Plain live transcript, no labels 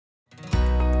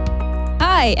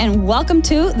Hi, and welcome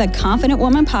to the Confident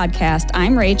Woman Podcast.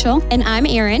 I'm Rachel. And I'm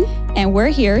Erin. And we're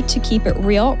here to keep it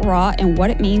real, raw, and what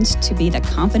it means to be the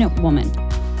confident woman.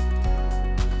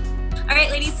 All right,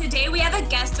 ladies, today we have a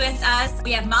guest with us.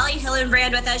 We have Molly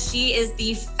Hillenbrand with us. She is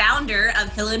the founder of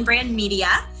Hillenbrand Media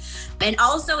and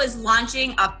also is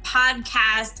launching a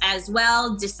podcast as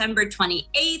well, December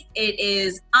 28th. It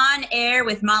is on air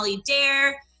with Molly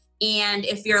Dare. And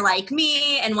if you're like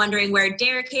me and wondering where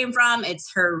Dare came from,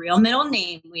 it's her real middle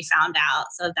name, we found out.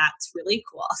 So that's really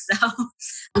cool. So I'm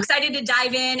excited to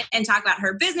dive in and talk about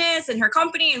her business and her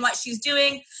company and what she's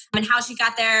doing and how she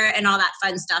got there and all that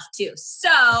fun stuff too.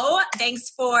 So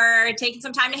thanks for taking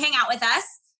some time to hang out with us.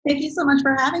 Thank you so much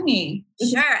for having me.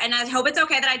 Sure. And I hope it's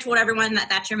okay that I told everyone that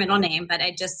that's your middle name, but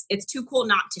it's too cool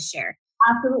not to share.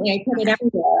 Absolutely. I put it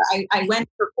everywhere. I went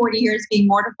for 40 years being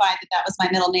mortified that was my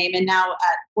middle name. And now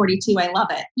at 42, I love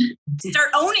it. Start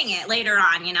owning it later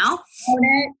on, you know? Own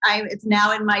it. It's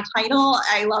now in my title.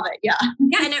 I love it. Yeah.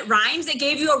 Yeah. And it rhymes. It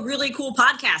gave you a really cool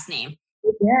podcast name.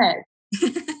 It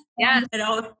did. Yeah. You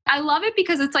know? I love it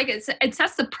because it's like, it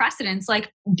sets the precedence,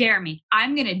 like, dare me,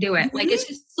 I'm going to do it. Mm-hmm. Like, it's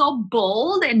just so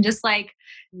bold and just like,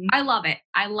 I love it.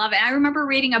 I love it. I remember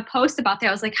reading a post about that.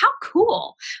 I was like, how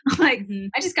cool. I'm like,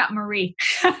 I just got Marie.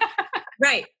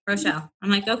 Right. Rochelle.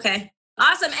 I'm like, okay.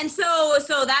 Awesome. And so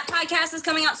that podcast is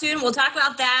coming out soon. We'll talk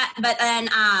about that. But then,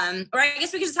 or I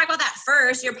guess we could just talk about that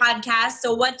first, your podcast.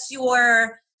 So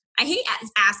I hate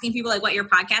asking people like what your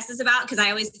podcast is about, because I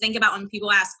always think about when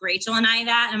people ask Rachel and I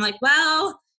that, and I'm like,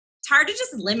 well, it's hard to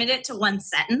just limit it to one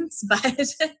sentence, but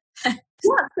yeah.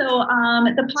 So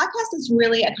the podcast is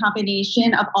really a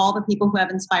combination of all the people who have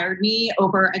inspired me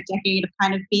over a decade of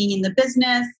kind of being in the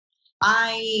business.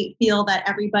 I feel that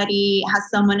everybody has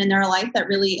someone in their life that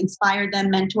really inspired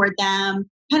them, mentored them,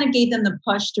 kind of gave them the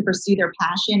push to pursue their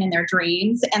passion and their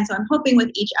dreams. And so I'm hoping with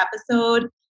each episode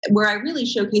where I really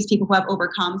showcase people who have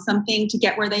overcome something to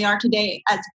get where they are today.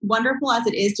 As wonderful as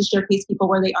it is to showcase people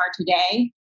where they are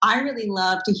today, I really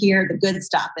love to hear the good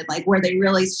stuff and like where they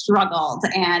really struggled.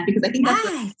 And because I think that's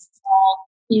really cool,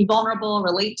 be vulnerable,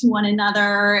 relate to one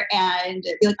another, and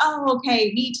be like, oh,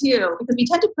 okay, me too. Because we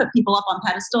tend to put people up on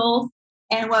pedestals.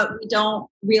 And what we don't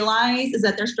realize is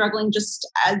that they're struggling just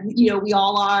as, we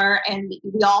all are. And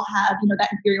we all have, that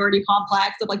inferiority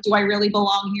complex of like, do I really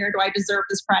belong here? Do I deserve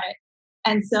this credit?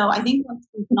 And so I think once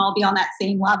we can all be on that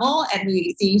same level and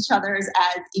we see each other as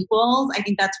equals, I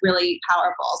think that's really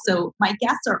powerful. So my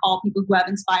guests are all people who have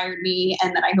inspired me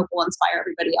and that I hope will inspire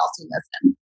everybody else who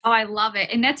listen. Oh, I love it.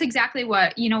 And that's exactly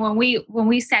what, when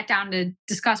we sat down to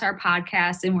discuss our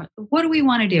podcast and what do we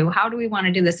want to do? How do we want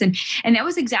to do this? And that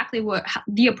was exactly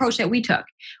the approach that we took.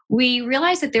 We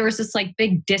realized that there was this like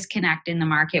big disconnect in the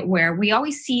market where we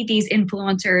always see these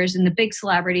influencers and the big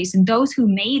celebrities and those who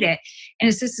made it. And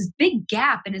it's just this big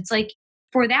gap. And it's like,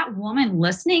 for that woman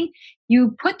listening,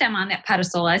 you put them on that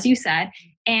pedestal, as you said,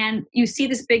 and you see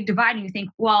this big divide and you think,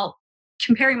 well,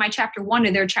 comparing my chapter 1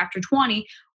 to their chapter 20,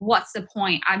 what's the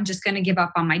point? I'm just going to give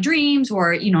up on my dreams,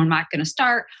 or, I'm not going to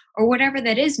start, or whatever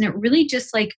that is. And it really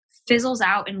just like fizzles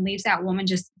out and leaves that woman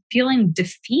just feeling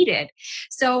defeated.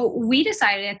 So we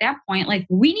decided at that point, like,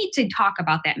 we need to talk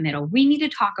about that middle. We need to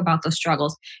talk about those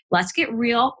struggles. Let's get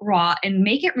real, raw, and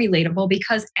make it relatable,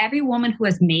 because every woman who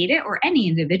has made it, or any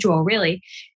individual really,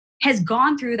 has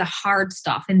gone through the hard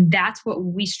stuff. And that's what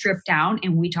we strip down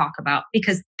and we talk about,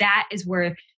 because that is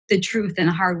where the truth and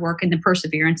the hard work and the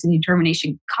perseverance and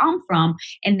determination come from.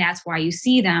 And that's why you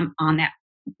see them on that,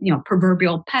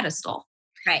 proverbial pedestal.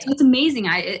 Right. So it's amazing.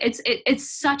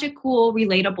 It's such a cool,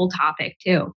 relatable topic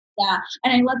too. Yeah.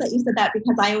 And I love that you said that,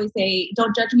 because I always say,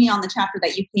 don't judge me on the chapter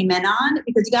that you came in on,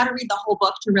 because you got to read the whole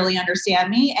book to really understand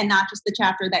me, and not just the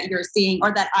chapter that you're seeing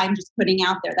or that I'm just putting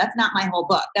out there. That's not my whole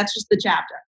book. That's just the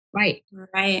chapter. Right.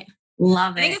 Right.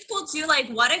 Love it. I think it's cool too. Like,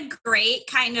 what a great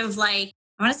kind of like,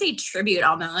 I want to say tribute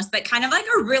almost, but kind of like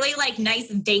a really like nice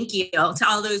thank you to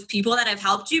all those people that have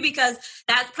helped you, because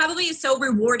that probably is so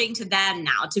rewarding to them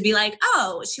now to be like,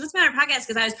 oh, she was on our podcast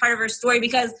because I was part of her story.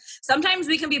 Because sometimes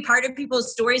we can be part of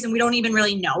people's stories and we don't even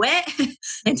really know it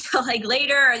until like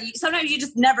later, or sometimes you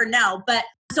just never know. But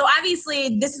so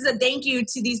obviously this is a thank you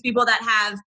to these people that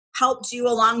have helped you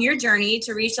along your journey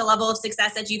to reach a level of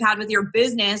success that you've had with your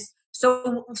business.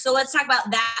 So let's talk about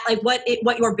that, like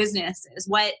what your business is,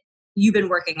 what you've been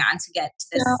working on to get to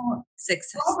this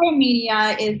success. Hillenbrand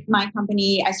Media is my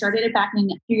company. I started it back a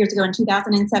few years ago in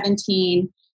 2017.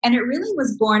 And it really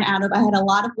was born out of, I had a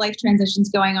lot of life transitions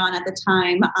going on at the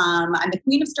time. I'm the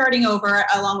queen of starting over,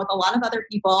 along with a lot of other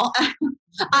people.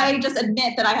 I just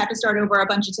admit that I had to start over a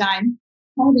bunch of times.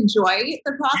 I kind of enjoy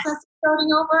the process starting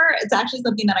over. It's actually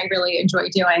something that I really enjoy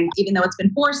doing, even though it's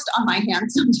been forced on my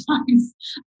hands sometimes,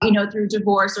 through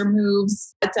divorce or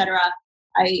moves, etc.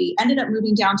 I ended up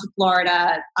moving down to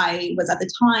Florida. I was at the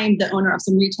time the owner of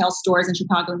some retail stores in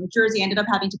Chicago and New Jersey. I ended up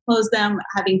having to close them,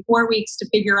 having 4 weeks to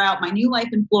figure out my new life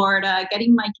in Florida,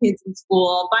 getting my kids in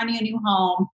school, finding a new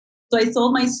home. So I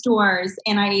sold my stores,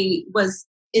 and I was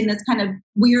in this kind of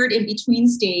weird in-between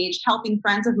stage, helping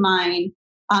friends of mine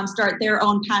start their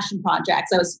own passion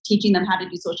projects. I was teaching them how to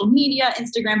do social media,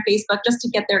 Instagram, Facebook, just to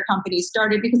get their companies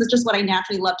started because it's just what I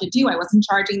naturally love to do. I wasn't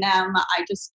charging them. I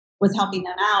just was helping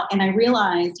them out. And I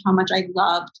realized how much I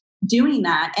loved doing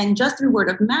that. And just through word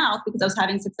of mouth, because I was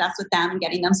having success with them and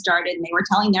getting them started, and they were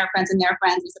telling their friends and their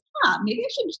friends, I said, maybe I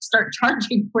should start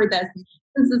charging for this,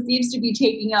 since it seems to be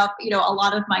taking up, a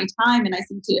lot of my time, and I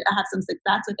seem to have some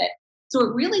success with it. So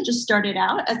it really just started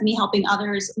out as me helping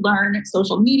others learn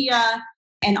social media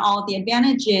and all of the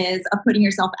advantages of putting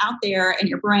yourself out there and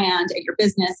your brand and your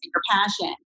business and your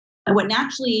passion. And what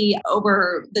naturally,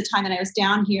 over the time that I was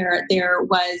down here, there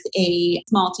was a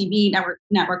small TV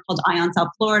network called Ion South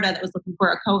Florida that was looking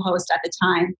for a co-host at the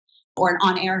time, or an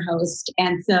on-air host.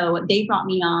 And so they brought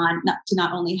me on to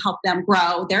not only help them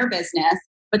grow their business,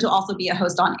 but to also be a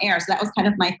host on air. So that was kind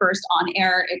of my first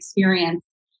on-air experience.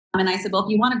 And I said, well, if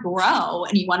you want to grow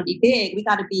and you want to be big, we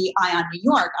got to be Ion New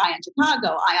York, Ion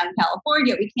Chicago, Ion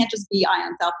California. We can't just be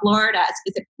Ion South Florida. So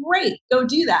they said, great, go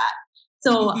do that.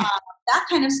 So that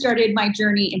kind of started my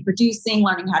journey in producing,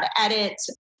 learning how to edit.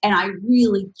 And I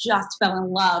really just fell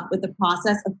in love with the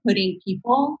process of putting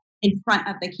people in front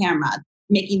of the camera,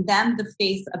 making them the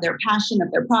face of their passion,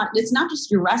 of their product. It's not just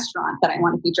your restaurant that I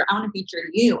want to feature. I want to feature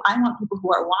you. I want people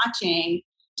who are watching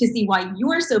to see why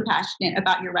you're so passionate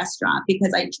about your restaurant,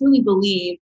 because I truly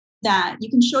believe that you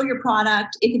can show your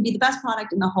product. It can be the best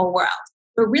product in the whole world.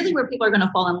 But really where people are going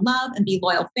to fall in love and be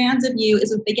loyal fans of you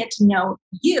is if they get to know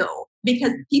you,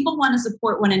 because people want to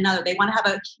support one another. They want to have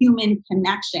a human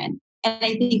connection. And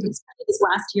I think especially this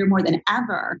last year more than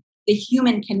ever, the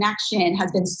human connection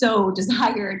has been so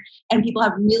desired, and people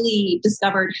have really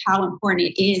discovered how important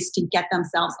it is to get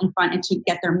themselves in front and to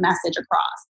get their message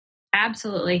across.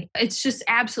 Absolutely. It's just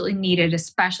absolutely needed,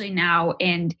 especially now.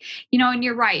 And, and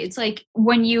you're right. It's like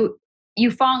when you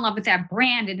fall in love with that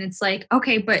brand, and it's like,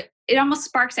 okay, but it almost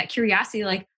sparks that curiosity,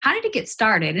 like, how did it get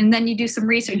started? And then you do some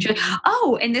research. Like,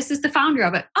 oh, and this is the founder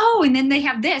of it. Oh, and then they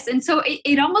have this. And so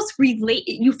it almost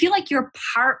you feel like you're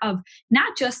part of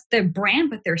not just their brand,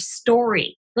 but their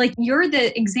story. Like you're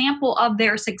the example of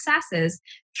their successes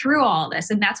through all this.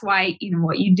 And that's why,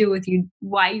 why you do what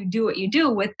you do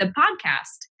with the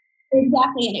podcast.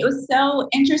 Exactly. And it was so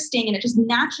interesting, and it just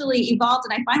naturally evolved.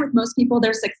 And I find with most people,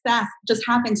 their success just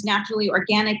happens naturally,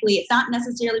 organically. It's not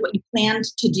necessarily what you planned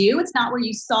to do. It's not where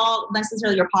you saw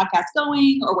necessarily your podcast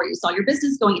going or where you saw your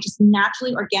business going. It just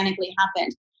naturally, organically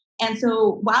happened. And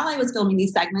so while I was filming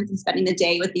these segments and spending the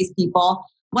day with these people,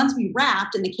 once we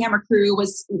wrapped and the camera crew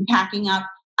was packing up,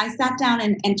 I sat down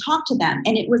and talked to them.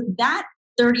 And it was that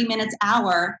 30 minutes,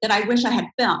 hour that I wish I had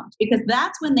filmed, because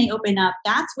that's when they open up.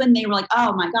 That's when they were like,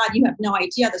 oh my God, you have no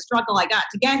idea the struggle I got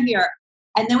to get here.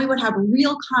 And then we would have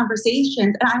real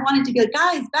conversations. And I wanted to be like,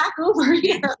 guys, back over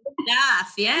here.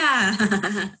 Yeah.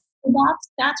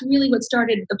 That's really what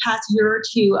started the past year or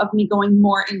two of me going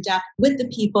more in depth with the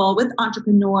people, with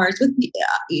entrepreneurs, with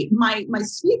my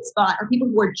sweet spot are people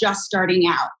who are just starting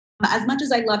out. As much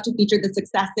as I love to feature the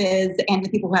successes and the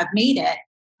people who have made it,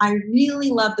 I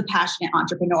really love the passionate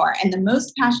entrepreneur. And the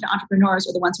most passionate entrepreneurs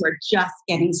are the ones who are just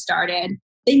getting started.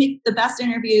 They make the best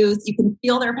interviews. You can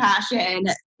feel their passion.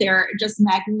 They're just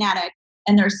magnetic,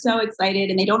 and they're so excited,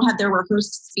 and they don't have their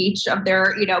rehearsed speech of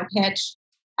their, pitch.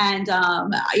 And,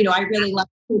 I really love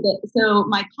it. So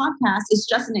my podcast is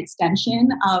just an extension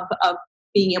of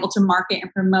being able to market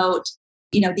and promote,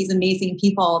 these amazing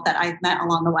people that I've met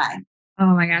along the way.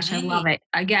 Oh my gosh, I love it.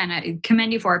 Again, I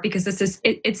commend you for it, because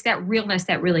it's that realness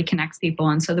that really connects people.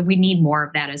 And so that we need more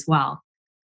of that as well.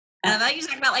 I love you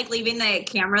talking about like leaving the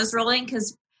cameras rolling,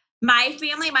 because my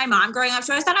family, my mom growing up,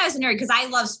 she always thought I was a nerd because I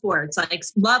love sports. Like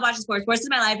love watching sports. Sports is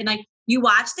my life. And like you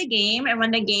watch the game, and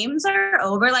when the games are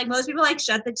over, like most people like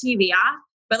shut the TV off.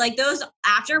 But like those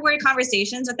afterward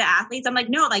conversations with the athletes, I'm like,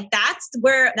 no, like that's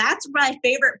my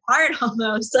favorite part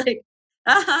almost. Like,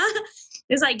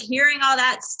 It's like hearing all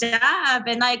that stuff.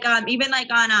 And like, even like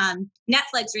on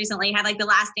Netflix recently had like The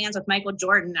Last Dance with Michael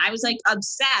Jordan. I was like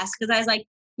obsessed, because I was like,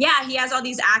 yeah, he has all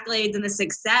these accolades and the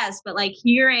success, but like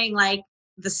hearing like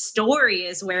the story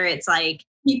is where it's like,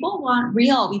 People want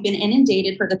real. We've been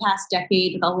inundated for the past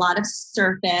decade with a lot of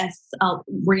surface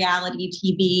reality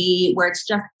TV where it's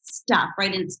just stuff,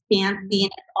 right? And it's fancy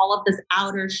and it's all of this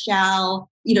outer shell,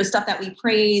 stuff that we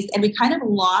praise. And we kind of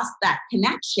lost that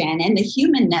connection and the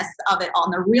humanness of it all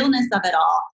and the realness of it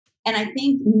all. And I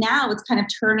think now it's kind of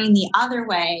turning the other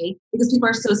way because people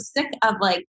are so sick of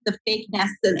like the fakeness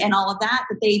and all of that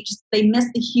they miss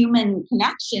the human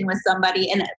connection with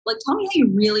somebody. And like, tell me how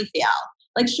you really feel.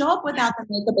 Like show up without the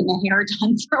makeup and the hair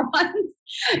done for once,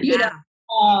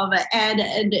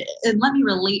 and let me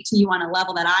relate to you on a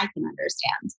level that I can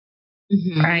understand.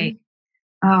 Mm-hmm. Right.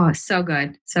 Oh, so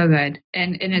good. So good.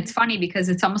 And it's funny because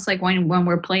it's almost like when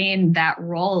we're playing that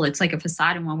role, it's like a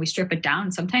facade. And when we strip it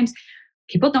down, sometimes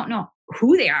people don't know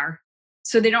who they are.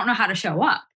 So they don't know how to show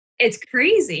up. It's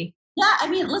crazy. Yeah. I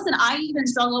mean, listen, I even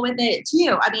struggle with it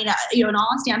too. I mean, in all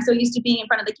honesty, I'm so used to being in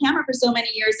front of the camera for so many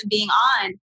years and being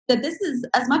on that this is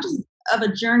as much of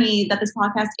a journey that this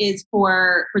podcast is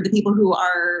for the people who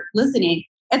are listening.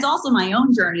 It's also my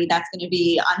own journey that's going to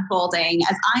be unfolding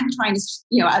as I'm trying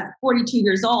to, at 42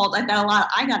 years old, I've got a lot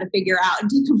I got to figure out and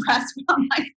decompress from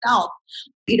myself.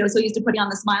 So used to putting on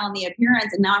the smile and the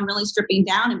appearance, and now I'm really stripping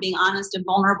down and being honest and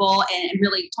vulnerable and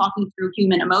really talking through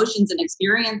human emotions and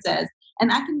experiences. And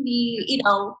that can be,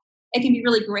 it can be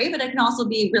really great, but it can also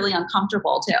be really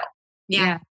uncomfortable too.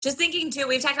 Yeah. Just thinking too,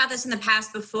 we've talked about this in the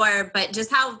past before, but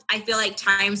just how I feel like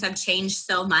times have changed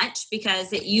so much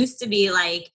because it used to be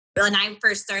like, when I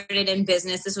first started in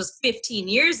business, this was 15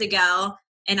 years ago.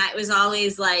 And I was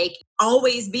always like,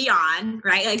 always be on,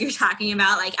 right? Like you're talking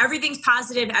about, like everything's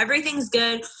positive, everything's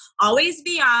good, always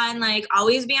be on, like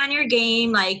always be on your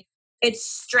game. Like it's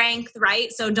strength,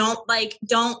 right? So don't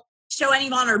show any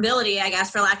vulnerability, I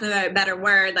guess, for lack of a better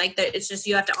word. Like it's just,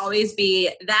 you have to always be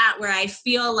that, where I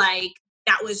feel like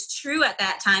that was true at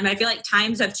that time. I feel like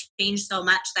times have changed so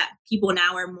much that people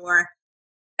now are more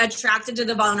attracted to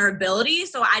the vulnerability.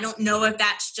 So I don't know if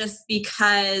that's just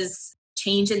because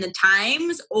change in the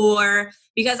times or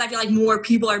because I feel like more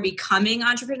people are becoming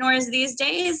entrepreneurs these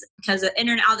days because of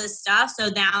internet, all this stuff. So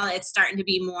now it's starting to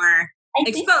be more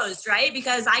exposed, right?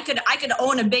 Because I could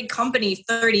own a big company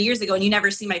 30 years ago and you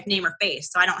never see my name or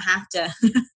face. So I don't have to.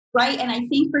 Right. And I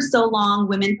think for so long,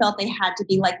 women felt they had to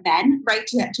be like men, right?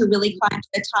 To really climb to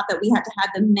the top, that we had to have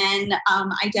the men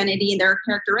identity and their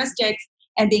characteristics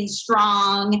and being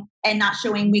strong and not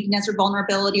showing weakness or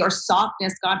vulnerability or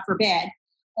softness, God forbid.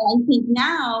 And I think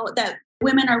now that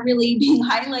women are really being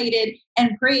highlighted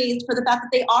and praised for the fact that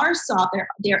they are soft,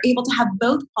 they're able to have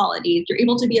both qualities. You're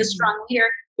able to be a strong leader,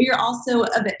 but you're also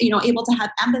able to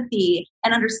have empathy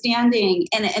and understanding.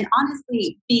 And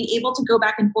honestly, being able to go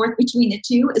back and forth between the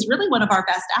two is really one of our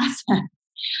best assets.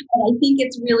 And I think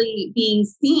it's really being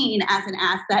seen as an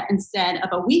asset instead of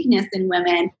a weakness in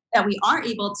women, that we are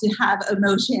able to have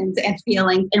emotions and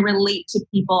feelings and relate to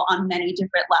people on many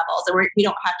different levels. And we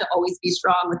don't have to always be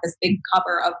strong with this big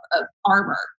cover of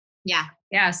armor. Yeah.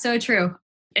 Yeah, so true.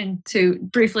 And to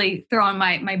briefly throw on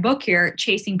my book here,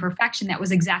 Chasing Perfection, that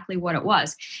was exactly what it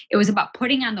was. It was about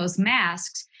putting on those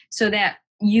masks so that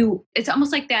it's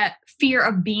almost like that fear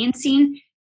of being seen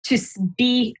to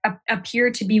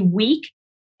appear to be weak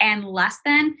and less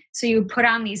than. So you put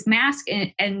on these masks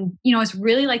and it's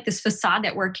really like this facade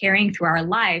that we're carrying through our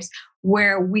lives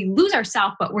where we lose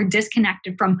ourselves, but we're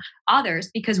disconnected from others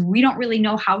because we don't really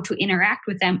know how to interact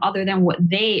with them other than what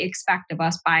they expect of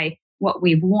us by what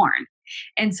we've worn.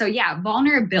 And so, yeah,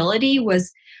 vulnerability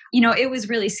was, it was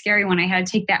really scary when I had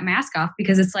to take that mask off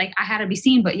because it's like I had to be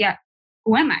seen, but yet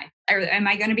who am I? Am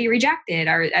I going to be rejected?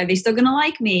 Are they still going to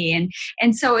like me?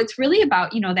 And so it's really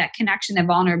about, that connection, that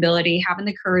vulnerability, having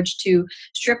the courage to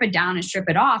strip it down and strip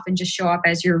it off and just show up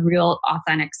as your real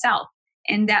authentic self.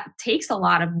 And that takes a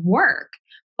lot of work,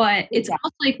 but it's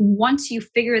almost like once you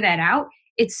figure that out,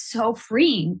 it's so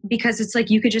freeing because it's like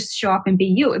you could just show up and be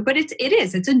you. But it's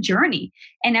a journey.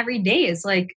 And every day is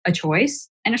like a choice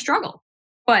and a struggle.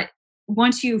 But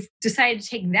once you've decided to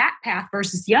take that path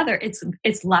versus the other,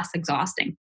 it's less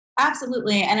exhausting.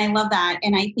 Absolutely. And I love that.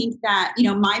 And I think that,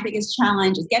 my biggest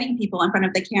challenge is getting people in front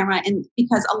of the camera. And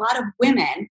because a lot of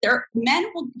men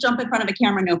will jump in front of a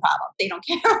camera, no problem. They don't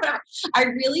care. I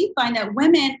really find that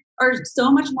women are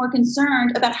so much more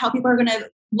concerned about how people are going to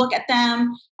look at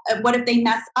them. What if they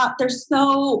mess up? They're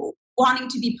so wanting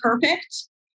to be perfect.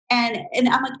 And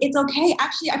I'm like, it's okay.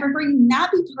 Actually, I prefer you not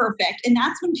be perfect. And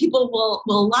that's when people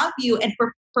will love you. And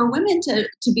for women to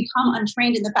become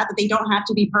untrained in the fact that they don't have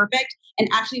to be perfect. And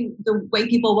actually the way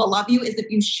people will love you is if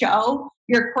you show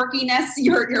your quirkiness,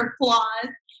 your flaws.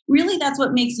 Really, that's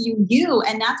what makes you you.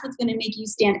 And that's what's going to make you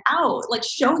stand out. Like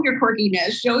show your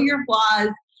quirkiness, show your flaws,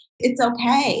 it's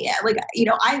okay. Like,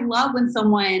 I love when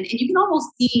someone, and you can almost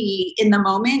see in the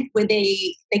moment when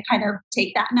they kind of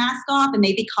take that mask off and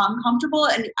they become comfortable.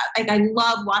 And I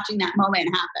love watching that moment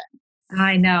happen.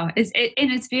 I know. And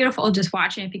it's beautiful just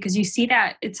watching it because you see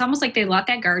that it's almost like they let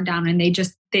that guard down and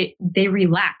they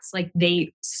relax, like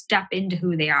they step into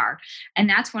who they are. And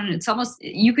that's when it's almost,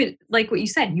 you could, like what you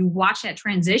said, you watch that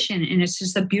transition and it's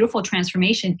just a beautiful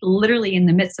transformation literally in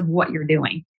the midst of what you're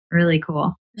doing. Really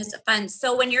cool. That's fun.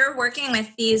 So when you're working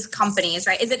with these companies,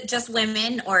 right, is it just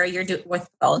women or you're with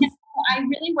both? No, I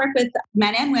really work with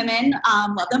men and women.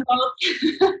 Love them both.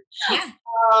 Yeah.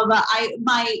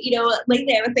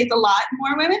 Lately I would say it's a lot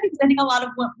more women because I think a lot of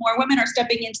more women are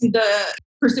stepping into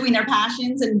pursuing their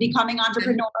passions and becoming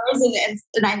entrepreneurs,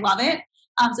 and I love it.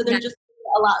 So there's just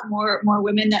a lot more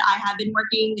women that I have been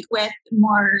working with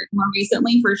more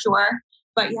recently for sure.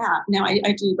 But yeah, no,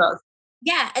 I do both.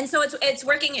 Yeah. And so it's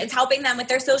working, it's helping them with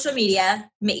their social media,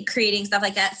 creating stuff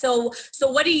like that. So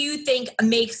what do you think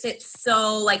makes it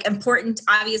so like important?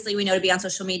 Obviously we know to be on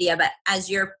social media, but as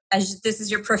this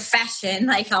is your profession,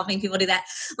 like helping people do that,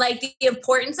 like the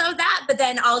importance of that, but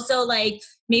then also like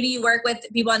maybe you work with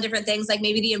people on different things, like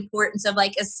maybe the importance of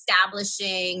like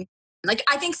establishing. Like,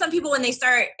 I think some people, when they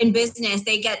start in business,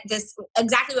 they get this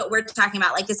exactly what we're talking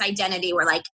about, like this identity where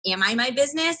like, am I my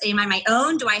business? Am I my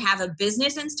own? Do I have a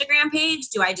business Instagram page?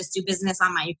 Do I just do business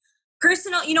on my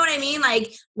personal, you know what I mean?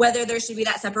 Like whether there should be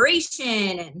that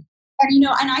separation and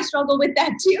I struggle with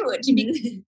that too, to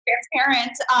be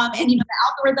transparent. The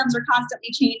algorithms are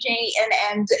constantly changing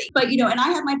but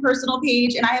I have my personal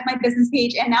page and I have my business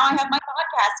page and now I have my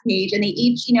podcast page and they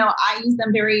each, I use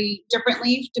them very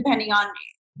differently depending on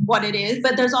what it is,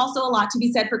 but there's also a lot to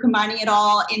be said for combining it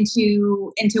all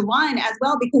into one as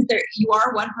well, because you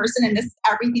are one person and this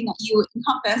everything that you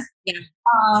encompass. Yeah.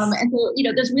 And so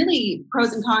there's really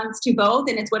pros and cons to both,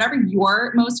 and it's whatever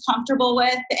you're most comfortable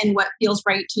with and what feels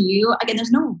right to you. Again,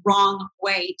 there's no wrong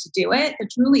way to do it. There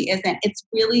truly isn't. It's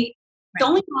really the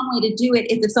only wrong way to do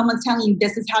it is if someone's telling you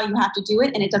this is how you have to do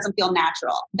it and it doesn't feel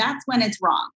natural. That's when it's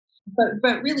wrong.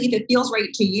 But really, if it feels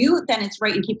right to you, then it's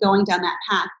right and keep going down that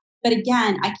path. But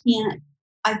again, I can't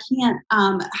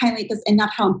highlight this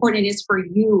enough how important it is for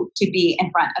you to be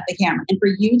in front of the camera and for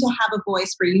you to have a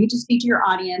voice, for you to speak to your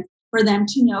audience, for them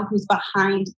to know who's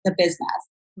behind the business.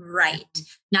 Right.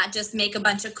 Not just make a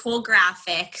bunch of cool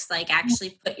graphics, like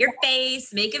actually put your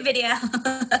face, make a video.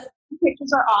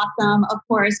 Pictures are awesome, of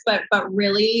course, but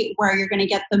really where you're going to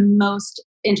get the most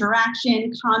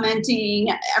interaction,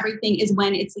 commenting, everything is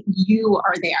when it's you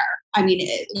are there. I mean,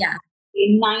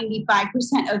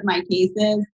 95% of my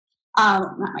cases,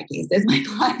 not my cases, my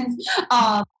clients,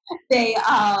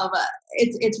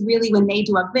 it's really when they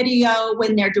do a video,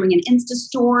 when they're doing an Insta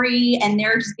story and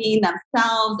they're just being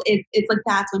themselves. It's like,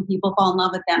 that's when people fall in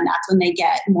love with them. That's when they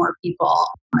get more people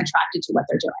attracted to what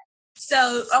they're doing.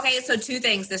 So, okay. So 2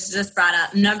 things this just brought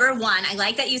up. Number 1, I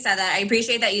like that you said that. I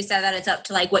appreciate that you said that it's up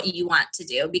to like what you want to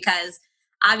do, because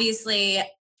obviously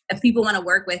if people want to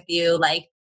work with you, like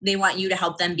they want you to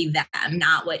help them be them,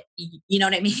 not what, you know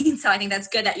what I mean? So I think that's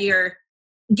good that you're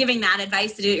giving that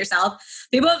advice to do it yourself.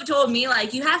 People have told me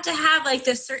like, you have to have like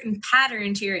this certain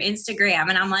pattern to your Instagram.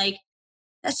 And I'm like,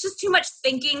 that's just too much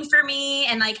thinking for me.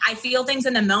 And like, I feel things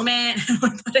in the moment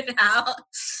and put it out.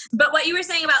 But what you were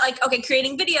saying about like, okay,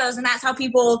 creating videos, and that's how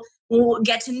people will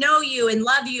get to know you and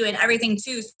love you and everything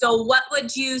too. So what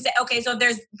would you say? Okay, so if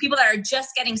there's people that are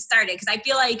just getting started, because I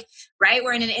feel like, right,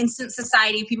 we're in an instant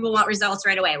society. People want results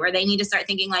right away, where they need to start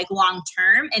thinking like long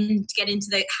term and get into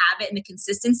the habit and the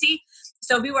consistency.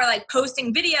 So people are like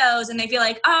posting videos and they feel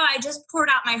like, oh, I just poured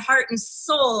out my heart and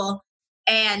soul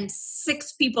and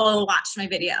 6 people watched my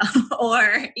video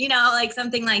or, like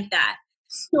something like that.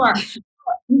 Sure.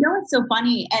 It's so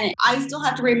funny. And I still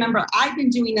have to remember, I've been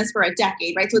doing this for a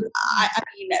decade, right? So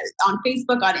on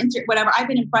Facebook, on Instagram, whatever, I've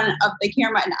been in front of the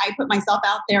camera and I put myself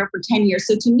out there for 10 years.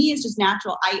 So to me, it's just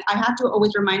natural. I have to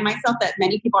always remind myself that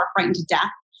many people are frightened to death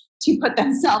to put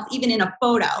themselves even in a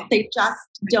photo. They just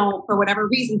don't, for whatever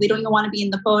reasons, they don't even want to be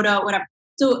in the photo, whatever.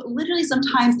 So literally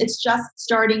sometimes it's just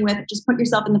starting with just put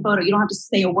yourself in the photo. You don't have to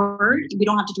say a word. You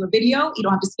don't have to do a video. You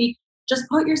don't have to speak. Just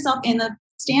put yourself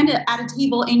stand at a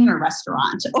table in your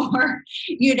restaurant or,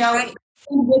 right,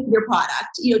 with your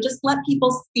product, just let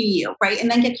people see you, right? And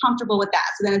then get comfortable with that.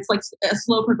 So then it's like a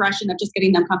slow progression of just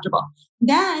getting them comfortable.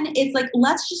 Then it's like,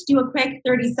 let's just do a quick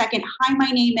 30-second, hi,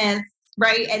 my name is,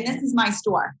 right? And this is my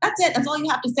store. That's it. That's all you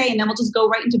have to say. And then we'll just go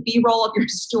right into B-roll of your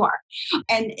store.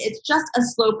 And it's just a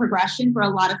slow progression for a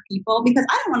lot of people because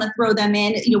I don't want to throw them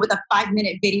in, with a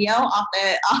 5-minute video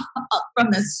from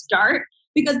the start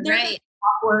because they're right,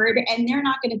 awkward and they're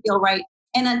not going to feel right.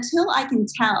 And until I can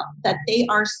tell that they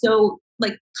are so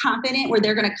like confident where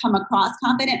they're going to come across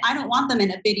confident, I don't want them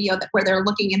in a video where they're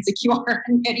looking insecure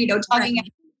and talking and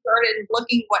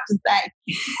looking what to say.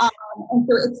 And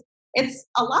so it's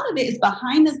a lot of it is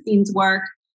behind the scenes work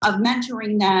of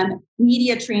mentoring them,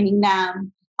 media training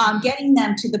them, getting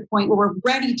them to the point where we're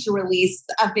ready to release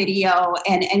a video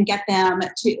and get them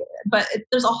to, but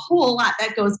there's a whole lot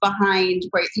that goes behind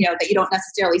where, that you don't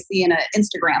necessarily see in an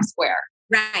Instagram square.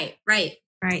 Right.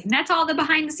 And that's all the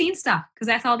behind the scenes stuff, because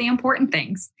that's all the important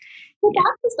things. Well,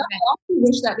 that's the stuff I also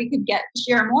wish that we could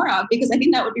share more of, because I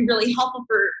think that would be really helpful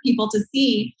for people to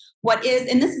see what is,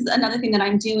 and this is another thing that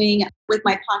I'm doing with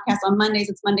my podcast on Mondays.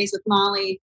 It's Mondays with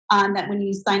Molly. That when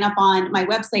you sign up on my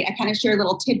website, I kind of share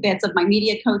little tidbits of my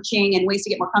media coaching and ways to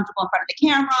get more comfortable in front of the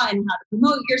camera and how to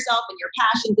promote yourself and your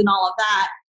passions and all of that.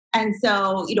 And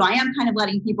so, I am kind of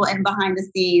letting people in behind the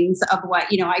scenes of what,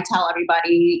 I tell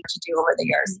everybody to do over the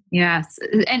years. Yes.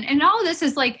 And all of this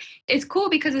is like, it's cool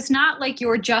because it's not like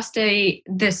you're just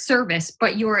this service,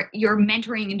 but you're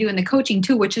mentoring and doing the coaching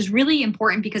too, which is really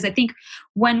important, because I think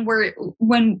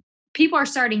when people are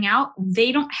starting out,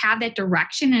 they don't have that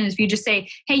direction. And if you just say,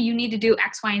 hey, you need to do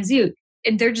X, Y, and Z,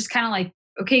 they're just kind of like,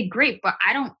 okay, great, but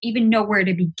I don't even know where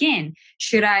to begin.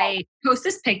 Should I post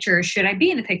this picture? Should I be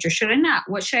in the picture? Should I not?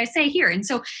 What should I say here? And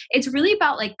so it's really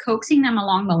about like coaxing them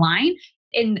along the line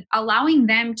and allowing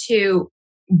them to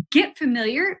get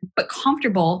familiar but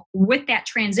comfortable with that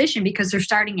transition, because they're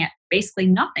starting at basically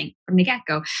nothing from the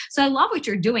get-go. So I love what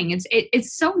you're doing.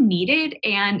 It's so needed,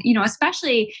 and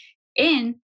especially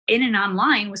in and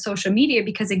online with social media,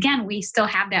 because again, we still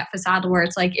have that facade where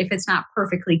it's like, if it's not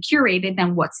perfectly curated,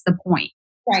 then what's the point?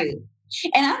 Right.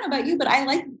 And I don't know about you, but I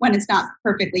like when it's not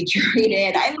perfectly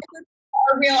curated. I like when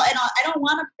it's real, and I don't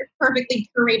want a perfectly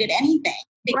curated anything,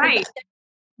 because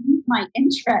that's my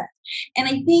interest. And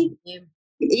I think,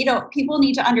 people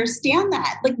need to understand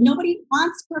that. Like, nobody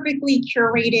wants perfectly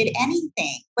curated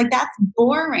anything. Like, that's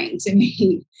boring to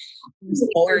me.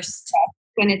 Forced.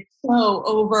 When it's so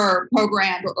over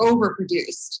programmed or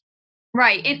overproduced.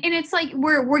 Right. And it's like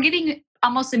we're getting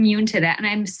almost immune to that. And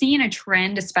I'm seeing a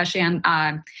trend, especially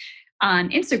on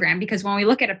Instagram, because when we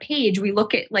look at a page, we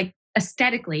look at like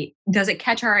aesthetically, does it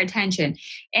catch our attention?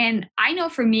 And I know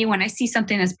for me, when I see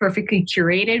something that's perfectly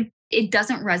curated, it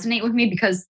doesn't resonate with me,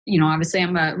 because, obviously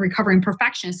I'm a recovering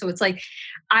perfectionist. So it's like,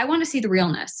 I want to see the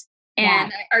realness.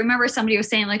 And I remember somebody was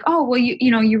saying like, oh, well,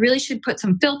 you really should put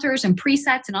some filters and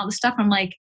presets and all this stuff. I'm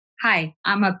like, hi,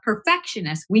 I'm a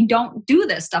perfectionist. We don't do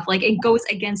this stuff. Like, it goes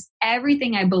against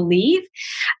everything I believe.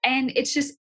 And it's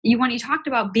just, when you talked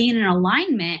about being in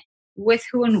alignment with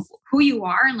who you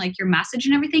are and like your message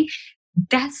and everything,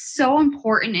 that's so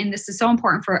important. And this is so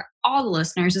important for all the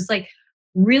listeners. It's like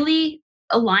really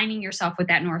aligning yourself with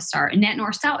that North Star. And that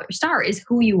North Star is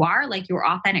who you are, like your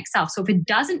authentic self. So if it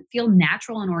doesn't feel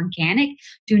natural and organic,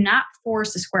 do not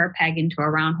force a square peg into a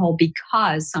round hole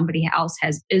because somebody else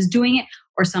is doing it,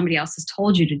 or somebody else has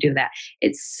told you to do that.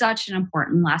 It's such an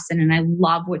important lesson, and I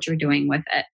love what you're doing with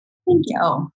it. Thank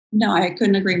you. No, I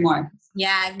couldn't agree more.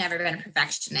 Yeah, I've never been a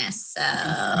perfectionist,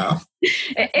 so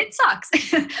it sucks.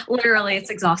 Literally, it's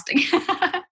exhausting.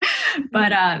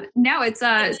 But no, it's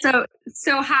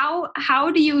so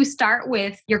how do you start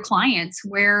with your clients?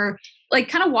 Where, like,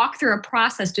 kind of walk through a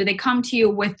process? Do they come to you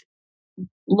with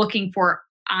looking for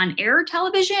on-air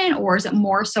television, or is it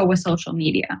more so with social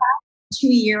media? 2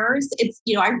 years, it's,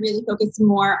 I really focus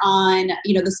more on,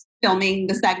 the filming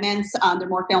the segments. They're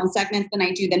more film segments than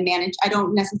I do than manage. I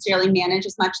don't necessarily manage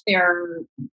as much their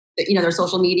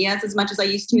social medias as much as I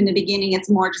used to in the beginning. It's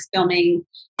more just filming,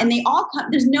 and they all come,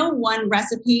 there's no one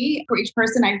recipe for each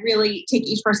person. I really take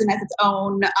each person as its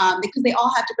own, because they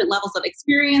all have different levels of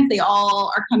experience. They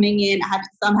all are coming in,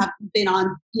 some have been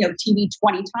on, TV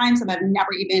 20 times. Some have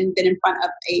never even been in front of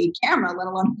a camera, let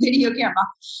alone a video camera.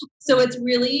 So it's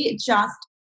really just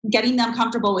getting them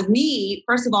comfortable with me,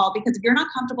 first of all, because if you're not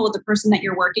comfortable with the person that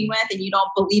you're working with and you don't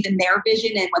believe in their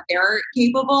vision and what they're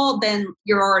capable, then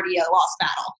you're already a lost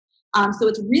battle. So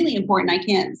it's really important, I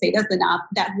can't say this enough,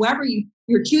 that whoever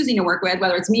you're choosing to work with,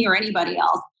 whether it's me or anybody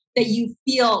else, that you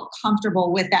feel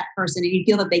comfortable with that person and you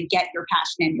feel that they get your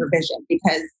passion and your vision.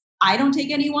 Because I don't take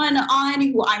anyone on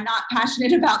who I'm not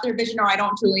passionate about their vision or I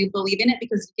don't truly believe in it,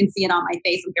 because you can see it on my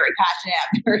face. I'm very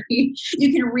passionate.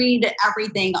 You can read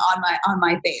everything on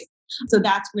my face. So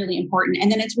that's really important.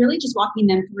 And then it's really just walking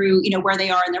them through, where they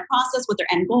are in their process, what their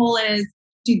end goal is.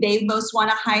 Do they most want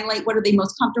to highlight? What are they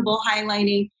most comfortable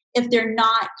highlighting? If they're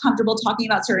not comfortable talking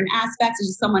about certain aspects, there's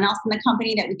just someone else in the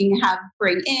company that we can have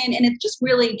bring in. And it's just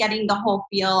really getting the whole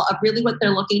feel of really what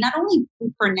they're looking, not only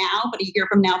for now, but a year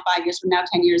from now, 5 years from now,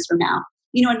 10 years from now.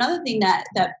 Another thing that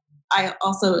I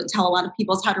also tell a lot of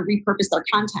people is how to repurpose their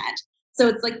content. So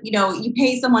it's like, you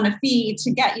pay someone a fee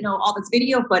to get, all this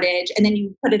video footage and then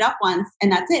you put it up once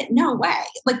and that's it. No way.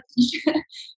 Like you should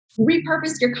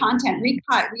repurpose your content,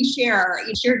 recut, reshare.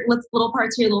 You share little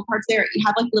parts here, little parts there. You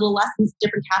have like little lessons,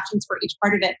 different captions for each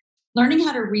part of it. Learning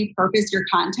how to repurpose your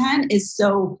content is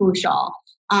so crucial.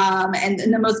 And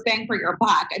the most bang for your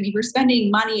buck. I mean, you're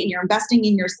spending money and you're investing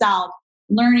in yourself,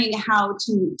 learning how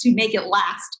to make it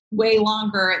last way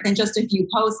longer than just a few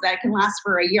posts that can last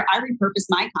for a year. I repurpose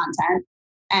my content.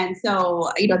 And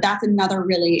so, that's another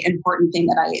really important thing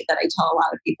that I tell a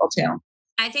lot of people too.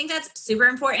 I think that's super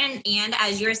important. And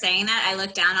as you were saying that, I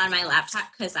looked down on my laptop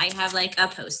because I have like a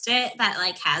Post-it that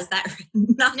like has that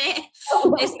written on it.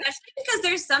 Especially because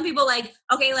there's some people like,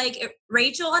 okay, like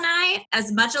Rachel and I,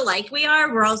 as much alike we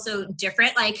are, we're also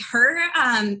different. Like her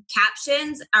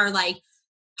captions are like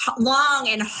long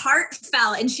and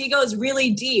heartfelt and she goes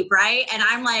really deep, right? And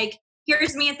I'm like,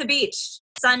 here's me at the beach.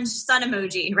 Sun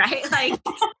emoji, right? Like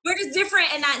we're just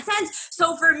different in that sense.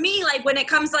 So for me, like when it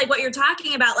comes to like what you're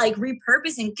talking about, like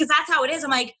repurposing, because that's how it is.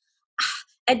 I'm like,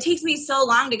 it takes me so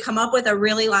long to come up with a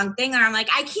really long thing. And I'm like,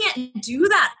 I can't do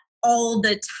that all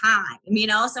the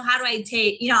time, So how do I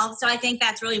take, so I think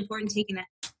that's really important taking it.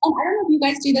 Oh, I don't know if you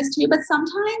guys do this too, but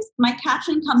sometimes my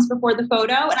caption comes before the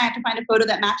photo and I have to find a photo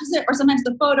that matches it. Or sometimes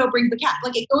the photo brings the cap.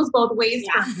 Like it goes both ways.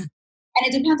 Yeah. For me. And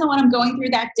it depends on what I'm going through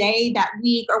that day, that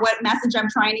week, or what message I'm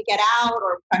trying to get out,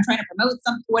 or if I'm trying to promote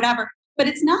something, whatever. But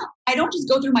I don't just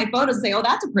go through my photos and say, oh,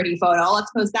 that's a pretty photo,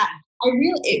 let's post that.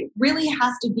 It really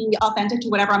has to be authentic to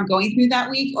whatever I'm going through that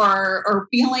week or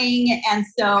feeling. And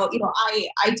so,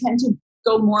 I tend to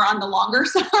go more on the longer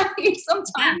side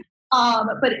sometimes. Yeah.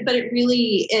 But it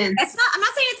really is. I'm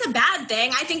not saying it's a bad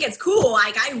thing. I think it's cool.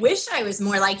 Like, I wish I was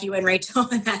more like you and Rachel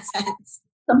in that sense.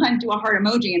 Sometimes do a heart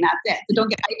emoji and that's it. So don't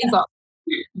get involved.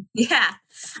 Yeah.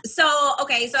 So,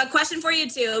 okay. So a question for you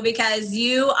too, because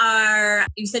you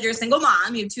said you're a single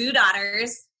mom, you have 2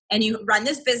 daughters and you run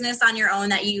this business on your own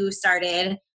that you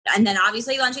started. And then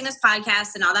obviously launching this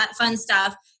podcast and all that fun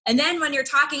stuff. And then when you're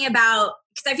talking about,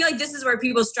 because I feel like this is where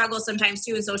people struggle sometimes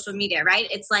too in social media, right?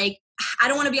 It's like, I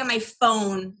don't want to be on my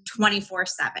phone 24/7,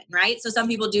 right? So some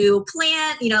people do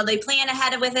plan, they plan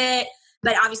ahead with it.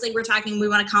 But obviously we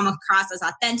want to come across as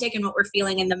authentic in what we're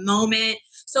feeling in the moment.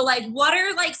 So like, what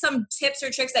are like some tips or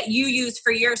tricks that you use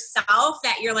for yourself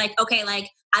that you're like, okay,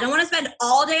 like I don't want to spend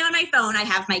all day on my phone. I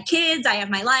have my kids, I have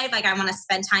my life. Like I want to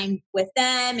spend time with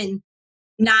them and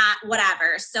not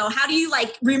whatever. So how do you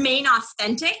like remain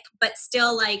authentic, but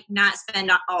still like not spend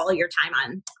all your time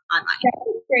online? That's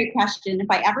a great question. If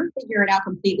I ever figure it out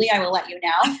completely, I will let you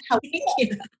know. Thank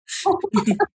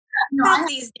you. No,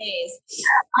 these days.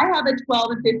 I have a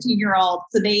 12 and 15-year-old,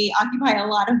 so they occupy a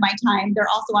lot of my time. They're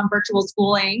also on virtual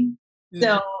schooling. Mm-hmm.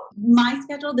 So my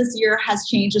schedule this year has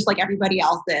changed just like everybody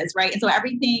else's, right? And so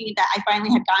everything that I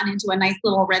finally had gotten into a nice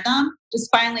little rhythm just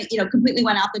finally, completely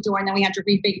went out the door and then we had to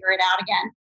refigure it out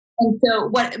again. And so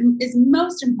what is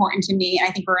most important to me, and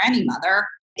I think for any mother,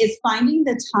 is finding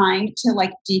the time to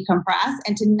like decompress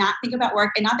and to not think about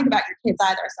work and not think about your kids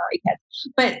either. Sorry,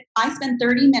 kids. But I spend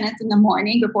 30 minutes in the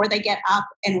morning before they get up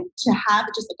and to have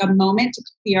just like a moment to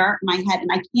clear my head.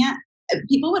 And I can't,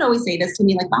 people would always say this to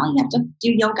me, like, well, you have to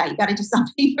do yoga. You got to do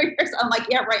something for yourself. I'm like,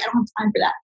 yeah, right. I don't have time for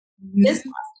that. Mm-hmm. This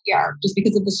last year, just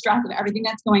because of the stress of everything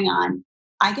that's going on,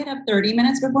 I get up 30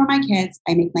 minutes before my kids.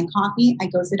 I make my coffee. I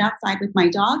go sit outside with my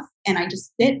dogs and I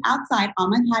just sit outside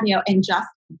on my patio and just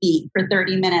be for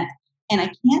 30 minutes. And I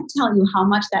can't tell you how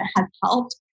much that has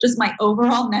helped just my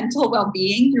overall mental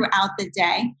well-being throughout the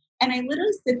day. And I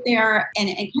literally sit there and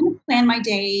kind of plan my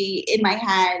day in my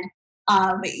head.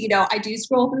 I do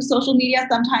scroll through social media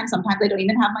sometimes. Sometimes I don't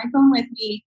even have my phone with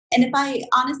me. And if I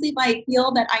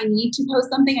feel that I need to post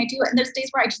something, I do it. And there's days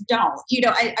where I just don't.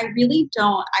 I really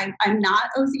don't. I'm not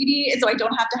OCD, so I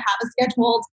don't have to have a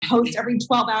scheduled post every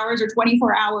 12 hours or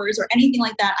 24 hours or anything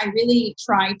like that. I really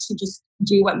try to just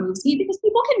do what moves me because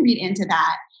people can read into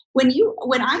that. When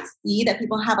I see that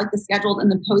people have like the scheduled and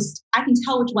the post, I can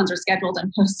tell which ones are scheduled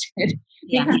and posted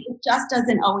because it just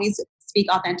doesn't always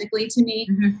speak authentically to me.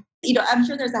 Mm-hmm. I'm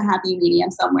sure there's a happy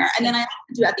medium somewhere. And then I also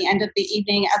do at the end of the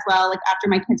evening as well, like after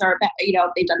my kids are,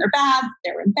 they've done their baths,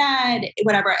 they're in bed,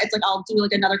 whatever. It's like, I'll do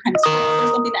like another kind of story. If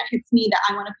there's something that hits me that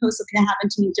I want to post, something that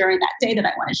happened to me during that day that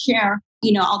I want to share,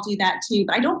 I'll do that too.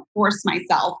 But I don't force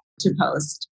myself to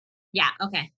post. Yeah.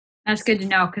 Okay. That's good to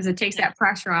know because it takes that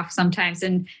pressure off sometimes.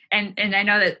 And I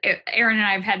know that Erin and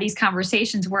I have had these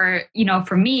conversations where,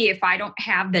 for me, if I don't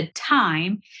have the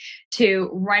time to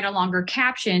write a longer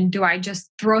caption, do I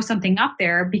just throw something up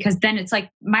there? Because then it's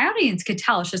like my audience could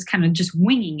tell it's just kind of just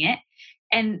winging it.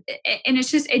 And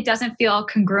it doesn't feel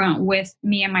congruent with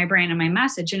me and my brand and my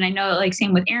message. And I know, like,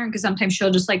 same with Erin, because sometimes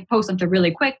she'll just like post something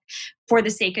really quick for the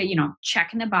sake of,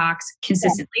 checking the box,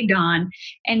 consistently done.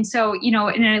 And so,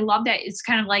 and I love that it's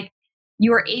kind of like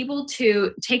you're able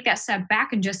to take that step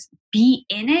back and just be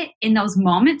in it in those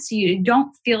moments. So you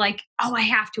don't feel like, oh, I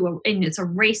have to, and it's a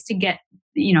race to get,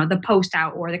 the post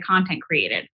out or the content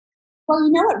created. Well,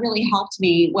 what really helped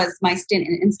me was my stint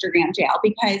in Instagram jail,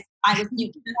 because I was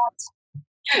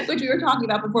which we were talking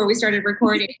about before we started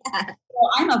recording. So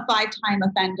I'm a 5-time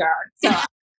offender. So I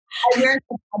wear it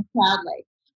proudly.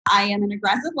 I am an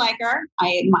aggressive liker.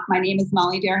 My name is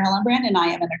Molly Hillenbrand, and I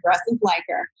am an aggressive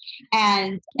liker.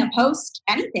 And can't post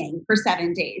anything for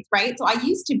 7 days, right? So I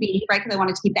used to be, right, because I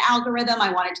wanted to keep the algorithm.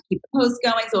 I wanted to keep the post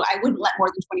going. So I wouldn't let more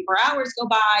than 24 hours go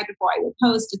by before I would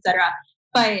post, etc.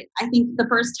 But I think the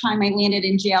first time I landed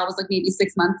in jail was like maybe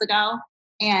 6 months ago.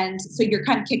 And so you're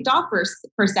kind of kicked off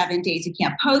for 7 days. You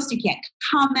can't post, you can't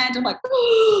comment. I'm like,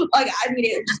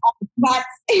 it just all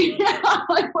nuts.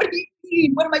 Like, what do you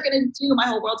mean? What am I going to do? My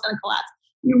whole world's going to collapse.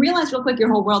 You realize real quick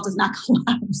your whole world does not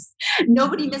collapse.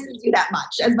 Nobody misses you that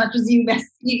much as you miss.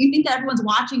 You think that everyone's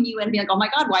watching you and be like, oh my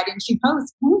God, why didn't you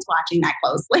post? No one's watching that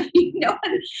closely.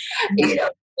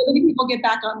 So many people get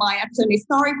back online after saying,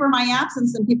 sorry for my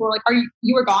absence. And people are like,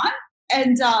 you were gone?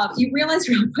 And you realize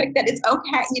real quick that it's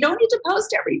okay. You don't need to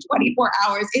post every 24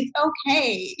 hours. It's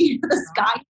okay. The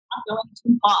sky is not going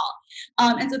to fall.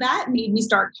 And so that made me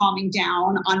start calming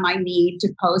down on my need to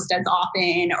post as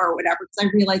often or whatever, because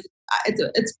I realized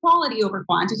it's quality over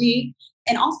quantity.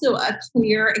 And also a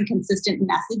clear and consistent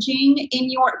messaging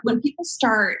when people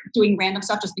start doing random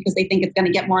stuff just because they think it's going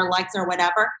to get more likes or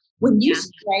whatever, when you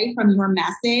stray from your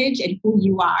message and who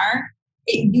you are,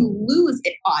 you lose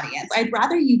an audience. I'd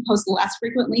rather you post less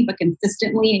frequently but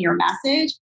consistently in your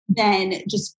message than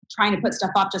just trying to put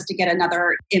stuff up just to get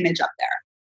another image up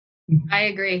there. I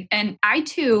agree. And I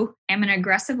too am an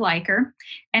aggressive liker.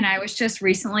 And I was just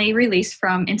recently released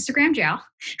from Instagram jail.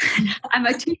 I'm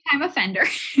a 2-time offender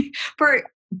for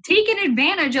taking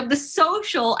advantage of the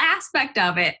social aspect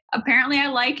of it. Apparently I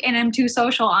like and am too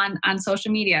social on social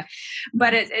media.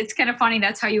 But it's kind of funny.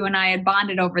 That's how you and I had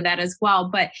bonded over that as well.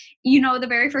 But, the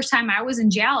very first time I was in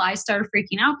jail, I started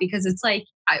freaking out because it's like,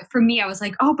 for me, I was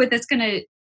like, oh, but I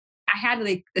had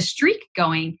like the streak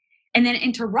going and then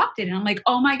interrupted. And I'm like,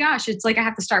 oh my gosh, it's like I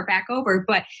have to start back over.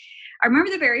 But I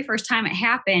remember the very first time it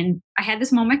happened, I had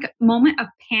this moment of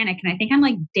panic. And I think on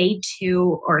like day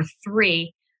 2 or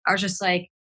 3, I was just like,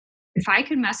 if I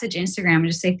could message Instagram and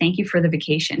just say, thank you for the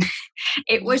vacation.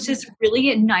 It was just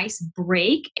really a nice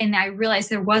break. And I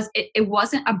realized it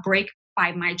wasn't a break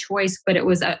by my choice, but it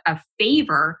was a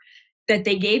favor that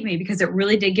they gave me, because it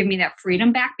really did give me that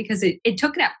freedom back, because it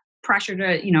took that pressure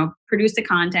to, produce the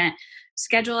content,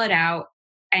 schedule it out,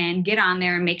 and get on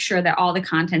there and make sure that all the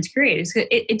content's created. So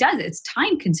it's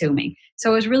time consuming.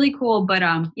 So it was really cool. But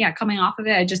coming off of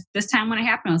it, this time when it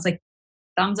happened, I was like,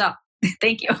 thumbs up.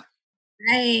 Thank you.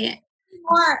 Right.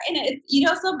 And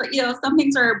some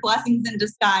things are blessings in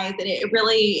disguise, and it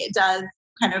really does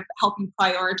kind of help you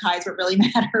prioritize what really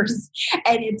matters.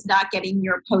 And it's not getting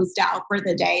your post out for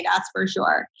the day, that's for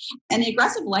sure. And the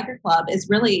Aggressive Liker Club is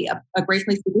really a great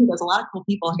place to be. There's a lot of cool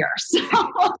people here. So.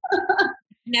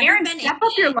 Erin, step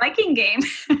up your liking game.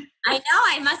 I know.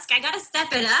 I got to step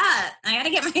it up. I got to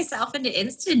get myself into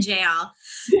Insta jail.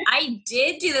 I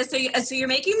did do this. So you're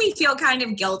making me feel kind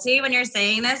of guilty when you're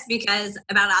saying this, because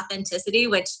about authenticity,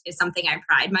 which is something I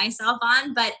pride myself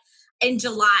on. But in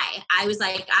July, I was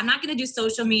like, I'm not going to do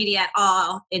social media at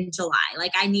all in July.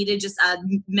 Like, I needed just a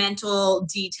mental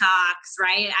detox,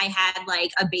 right? I had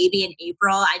like a baby in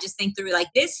April. I just think through like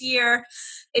this year,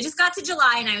 it just got to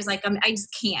July and I was like, I just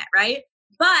can't, right?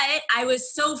 But I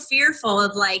was so fearful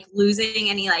of like losing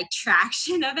any like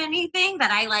traction of anything that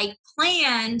I like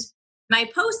planned my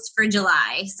posts for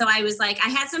July. So I was like, I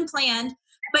had some planned,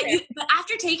 but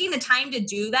after taking the time to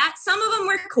do that, some of them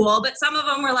were cool, but some of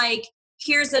them were like,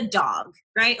 here's a dog,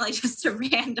 right? Like just a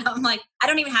random, like, I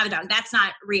don't even have a dog. That's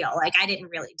not real. Like, I didn't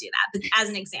really do that. But as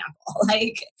an example,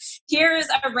 like, here's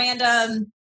a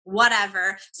random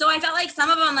whatever. So I felt like some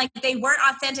of them, like, they weren't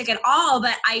authentic at all,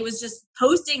 but I was just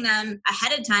posting them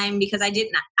ahead of time because I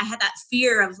had that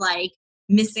fear of like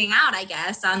missing out, I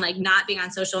guess, on like not being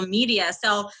on social media.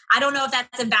 So I don't know if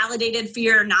that's a validated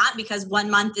fear or not, because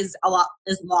 1 month is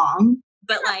long,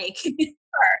 but like,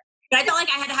 but I felt like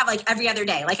I had to have like every other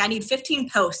day. Like, I need 15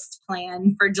 posts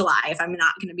planned for July if I'm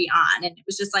not going to be on. And it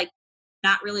was just like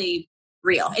not really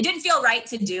real. It didn't feel right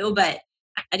to do, but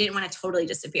I didn't want to totally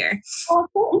disappear. Well,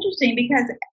 it's so interesting because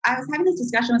I was having this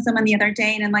discussion with someone the other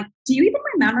day, and I'm like, do you even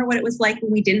remember what it was like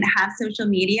when we didn't have social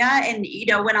media? And,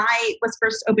 when I was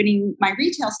first opening my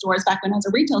retail stores back when I was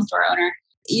a retail store owner,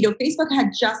 Facebook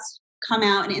had just come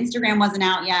out and Instagram wasn't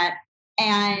out yet.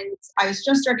 And I was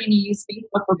just starting to use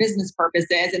Facebook for business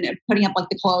purposes and putting up like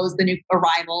the clothes, the new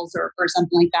arrivals or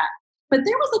something like that. But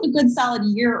there was like a good solid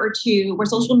year or two where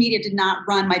social media did not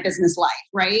run my business life,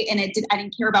 right? And I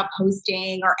didn't care about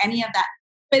posting or any of that.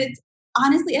 But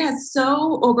honestly, it has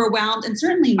so overwhelmed, and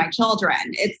certainly my children.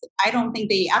 I don't think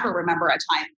they ever remember a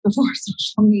time before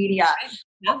social media.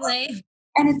 Lovely.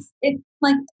 And it's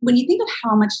like when you think of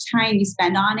how much time you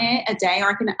spend on it a day,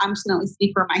 or I'm just going to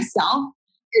speak for myself.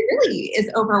 It really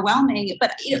is overwhelming,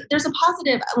 but there's a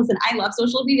positive. Listen, I love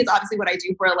social media. It's obviously what I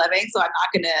do for a living, so I'm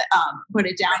not going to put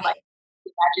it down like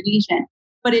imagination.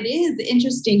 But it is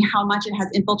interesting how much it has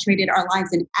infiltrated our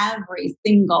lives in every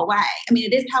single way. I mean,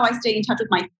 it is how I stay in touch with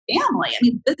my family. I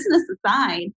mean, business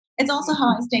aside, it's also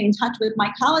how I stay in touch with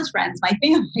my college friends, my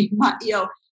family,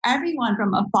 everyone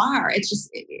from afar.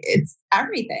 It's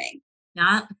everything.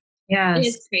 Yeah. Yeah. It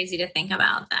is crazy to think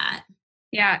about that.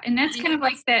 Yeah. And that's kind of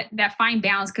like that fine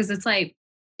balance, because it's like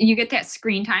you get that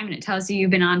screen time and it tells you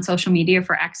you've been on social media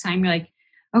for X time. You're like,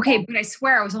 okay, but I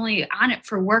swear I was only on it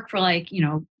for work for like,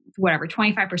 whatever,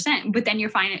 25%. But then you're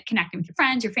fine at connecting with your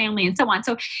friends, your family, and so on.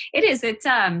 So it's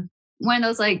one of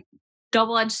those like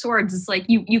double-edged swords. It's like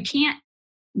you can't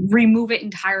remove it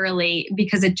entirely,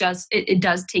 because it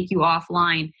does take you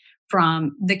offline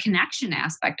from the connection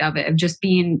aspect of it, of just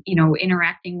being,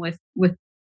 interacting with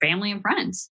family and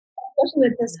friends. Especially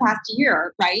with this past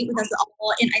year, right? With us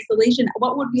all in isolation,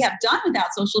 what would we have done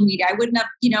without social media? I wouldn't have,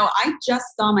 I just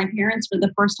saw my parents for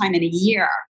the first time in a year.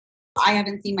 I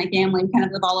haven't seen my family. We kind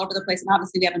of live all over the place. And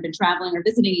obviously we haven't been traveling or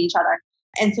visiting each other.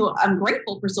 And so I'm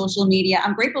grateful for social media.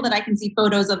 I'm grateful that I can see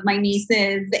photos of my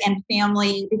nieces and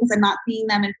family, because I'm not seeing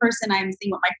them in person. I'm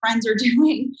seeing what my friends are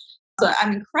doing. So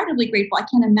I'm incredibly grateful. I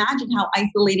can't imagine how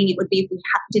isolating it would be if we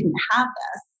didn't have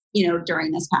this,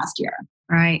 during this past year.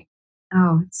 Right.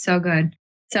 Oh, it's so good.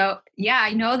 So yeah,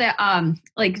 I know that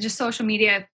like just social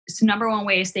media is the number one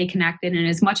way to stay connected. And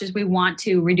as much as we want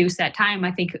to reduce that time,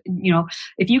 I think,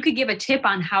 if you could give a tip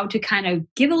on how to kind of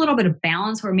give a little bit of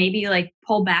balance, or maybe like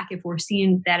pull back if we're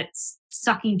seeing that it's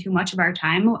sucking too much of our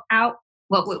time out,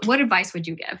 what advice would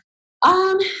you give?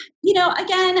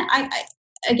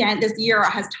 Again, this year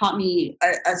has taught me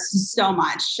so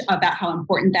much about how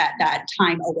important that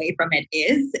time away from it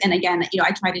is. And again,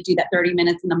 I try to do that 30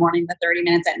 minutes in the morning, the 30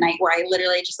 minutes at night, where I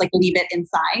literally just like leave it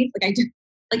inside.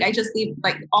 I just leave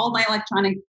like all my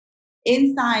electronic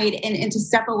inside and to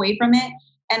step away from it.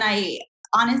 And I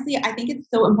think it's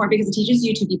so important because it teaches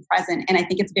you to be present. And I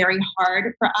think it's very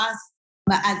hard for us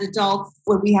as adults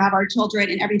when we have our children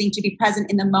and everything to be present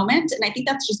in the moment. And I think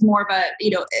that's just more of a,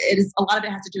 it is a lot of it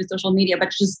has to do with social media,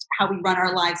 but just how we run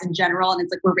our lives in general. And it's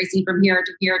like we're racing from here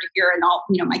to here to here, and all,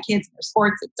 my kids, their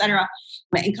sports, etc.,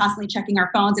 and constantly checking our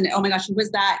phones. And oh my gosh, who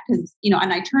was that? Because, and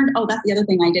that's the other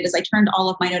thing I did is I turned all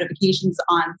of my notifications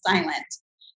on silent,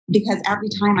 because every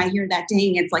time I hear that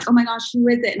ding, it's like, oh my gosh, who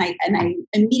is it? And I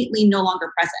immediately no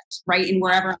longer present, right? And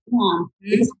wherever I'm on,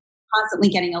 because I'm constantly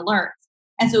getting alerts.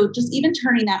 And so just even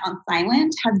turning that on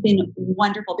silent has been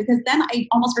wonderful, because then I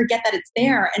almost forget that it's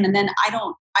there. And then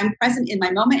I'm present in my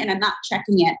moment and I'm not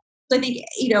checking it. So I think,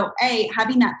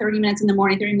 having that 30 minutes in the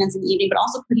morning, 30 minutes in the evening, but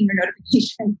also putting your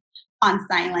notification on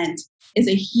silent is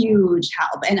a huge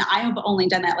help. And I have only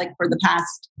done that like for the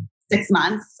past 6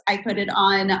 months. I put it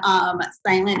on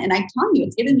silent, and I tell you,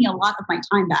 it's given me a lot of my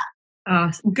time back.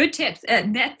 Good tips.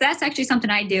 That's actually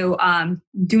something I do.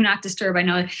 Do not disturb. I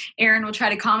know Erin will try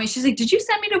to call me. She's like, "Did you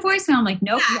send me to voicemail?" I'm like,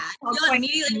 "Nope." Yeah, you'll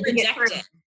immediately reject it.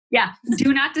 Yeah,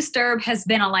 do not disturb has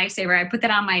been a lifesaver. I put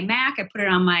that on my Mac. I put it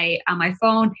on my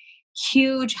phone.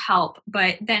 Huge help.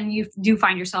 But then you do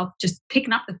find yourself just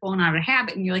picking up the phone out of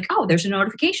habit, and you're like, "Oh, there's a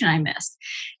notification I missed."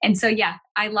 And so, yeah,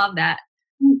 I love that.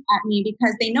 At me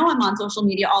because they know I'm on social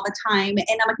media all the time, and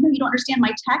I'm like, "No, you don't understand. My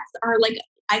texts are like."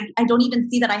 I don't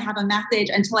even see that I have a message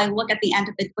until I look at the end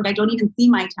of it. Like I don't even see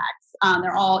my texts.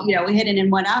 They're all, hidden in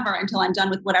whatever until I'm done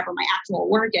with whatever my actual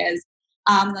work is.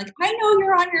 Like, I know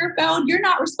you're on your phone. You're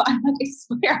not responding. Like, I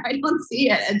swear I don't see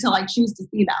it until I choose to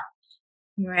see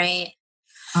them. Right.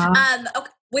 Okay.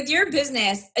 With your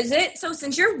business, is it, so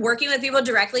since you're working with people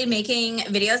directly making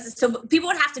videos, so people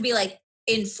would have to be like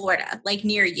in Florida, like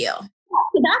near you.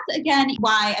 So that's, again,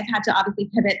 why I've had to obviously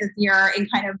pivot this year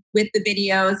and kind of with the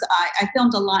videos. I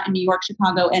filmed a lot in New York,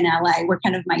 Chicago, and LA were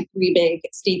kind of my 3 big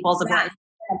staples of where I live.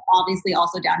 And obviously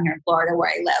also down here in Florida where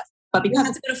I live. But because you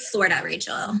have to go to Florida,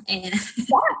 Rachel. And yeah, you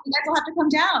guys will have to come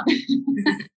down.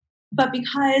 But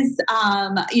because,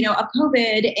 of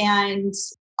COVID and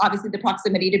obviously the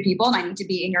proximity to people, and I need to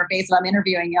be in your face when I'm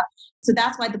interviewing you. So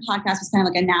that's why the podcast was kind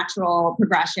of like a natural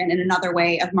progression and another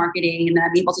way of marketing. And then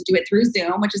I'm able to do it through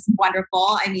Zoom, which is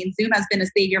wonderful. I mean, Zoom has been a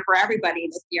savior for everybody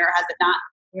this year, has it not?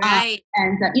 Right.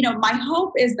 My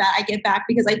hope is that I get back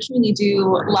because I truly do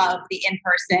love the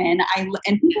in-person.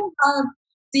 And people love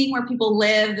seeing where people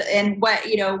live and what,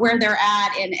 where they're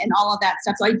at and all of that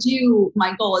stuff. So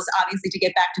my goal is obviously to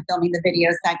get back to filming the video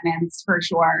segments for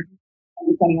sure.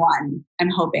 2021, I'm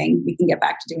hoping we can get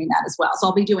back to doing that as well. So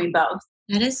I'll be doing both.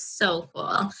 That is so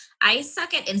cool. I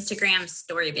suck at Instagram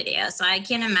story videos, so I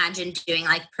can't imagine doing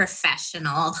like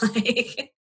professional,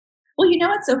 like. Well,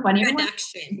 what's so funny?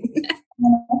 Production.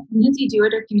 Once you do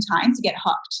it a few times, you get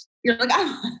hooked. You're like,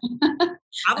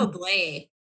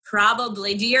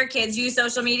 Probably. Do your kids use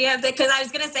social media? Because I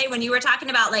was going to say, when you were talking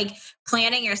about like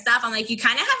planning your stuff, I'm like, you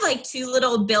kind of have like two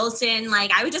little built-in,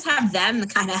 like I would just have them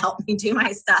kind of help me do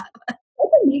my stuff. It's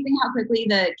amazing how quickly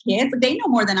the kids, they know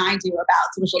more than I do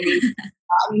about social media.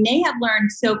 I mean, they have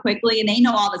learned so quickly and they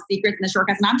know all the secrets and the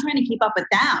shortcuts, and I'm trying to keep up with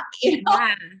them,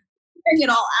 Yeah. Bring it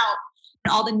all out.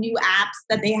 And all the new apps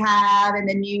that they have and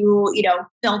the new,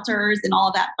 filters and all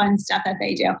of that fun stuff that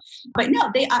they do. But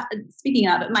no, speaking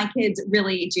of it, my kids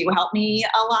really do help me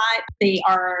a lot. They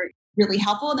are really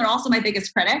helpful. And they're also my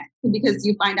biggest critic because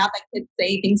you find out that kids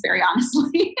say things very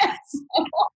honestly.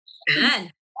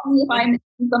 Good. If I'm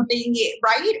doing something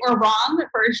right or wrong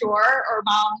for sure, or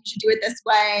mom, you should do it this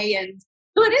way. And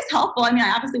so it is helpful. I mean,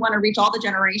 I obviously want to reach all the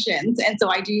generations. And so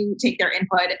I do take their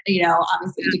input,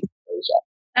 obviously into consideration.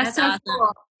 That's so awesome.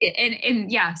 cool.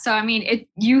 And yeah, so I mean,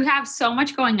 you have so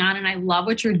much going on, and I love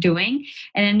what you're doing.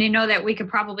 And that we could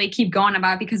probably keep going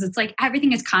about it because it's like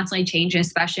everything is constantly changing,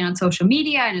 especially on social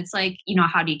media. And it's like,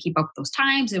 how do you keep up with those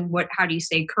times and how do you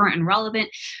stay current and relevant?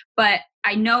 But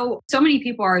I know so many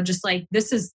people are just like,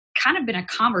 this has kind of been a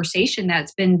conversation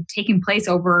that's been taking place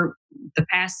over the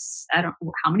past, I don't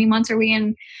know, how many months are we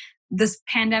in this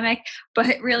pandemic,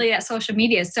 but really at social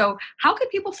media. So how could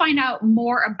people find out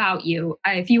more about you?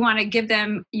 If you want to give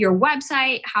them your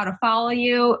website, how to follow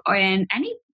you, and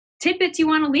any tidbits you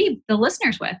want to leave the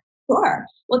listeners with. Sure.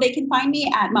 Well, they can find me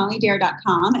at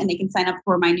mollydare.com, and they can sign up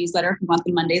for my newsletter for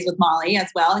Monthly Mondays with Molly as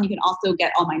well. And you can also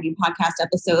get all my new podcast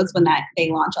episodes when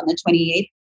they launch on the 28th.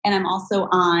 And I'm also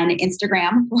on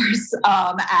Instagram, of course,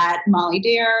 at Molly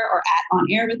Dare, or at On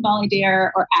Air with Molly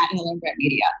Dare, or at Hillenbrand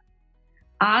Media.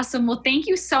 Awesome. Well, thank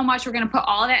you so much. We're going to put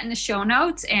all of that in the show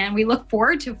notes, and we look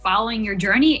forward to following your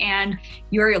journey and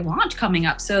your launch coming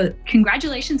up. So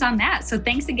congratulations on that. So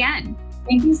thanks again.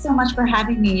 Thank you so much for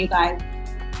having me, you guys.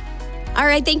 All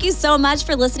right. Thank you so much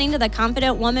for listening to the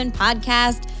Confident Woman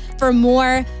podcast. For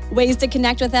more ways to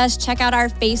connect with us, check out our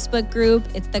Facebook group.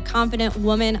 It's the Confident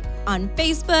Woman on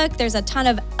Facebook. There's a ton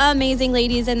of amazing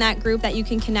ladies in that group that you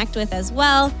can connect with as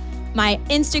well. My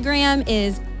Instagram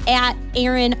is at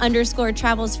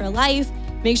Aaron_Travels for Life.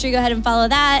 Make sure you go ahead and follow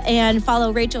that, and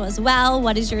follow Rachel as well.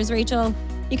 What is yours, Rachel?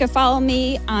 You can follow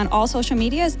me on all social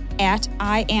medias at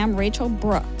I am Rachel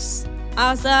Brooks.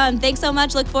 Awesome. Thanks so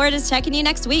much. Look forward to checking you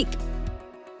next week.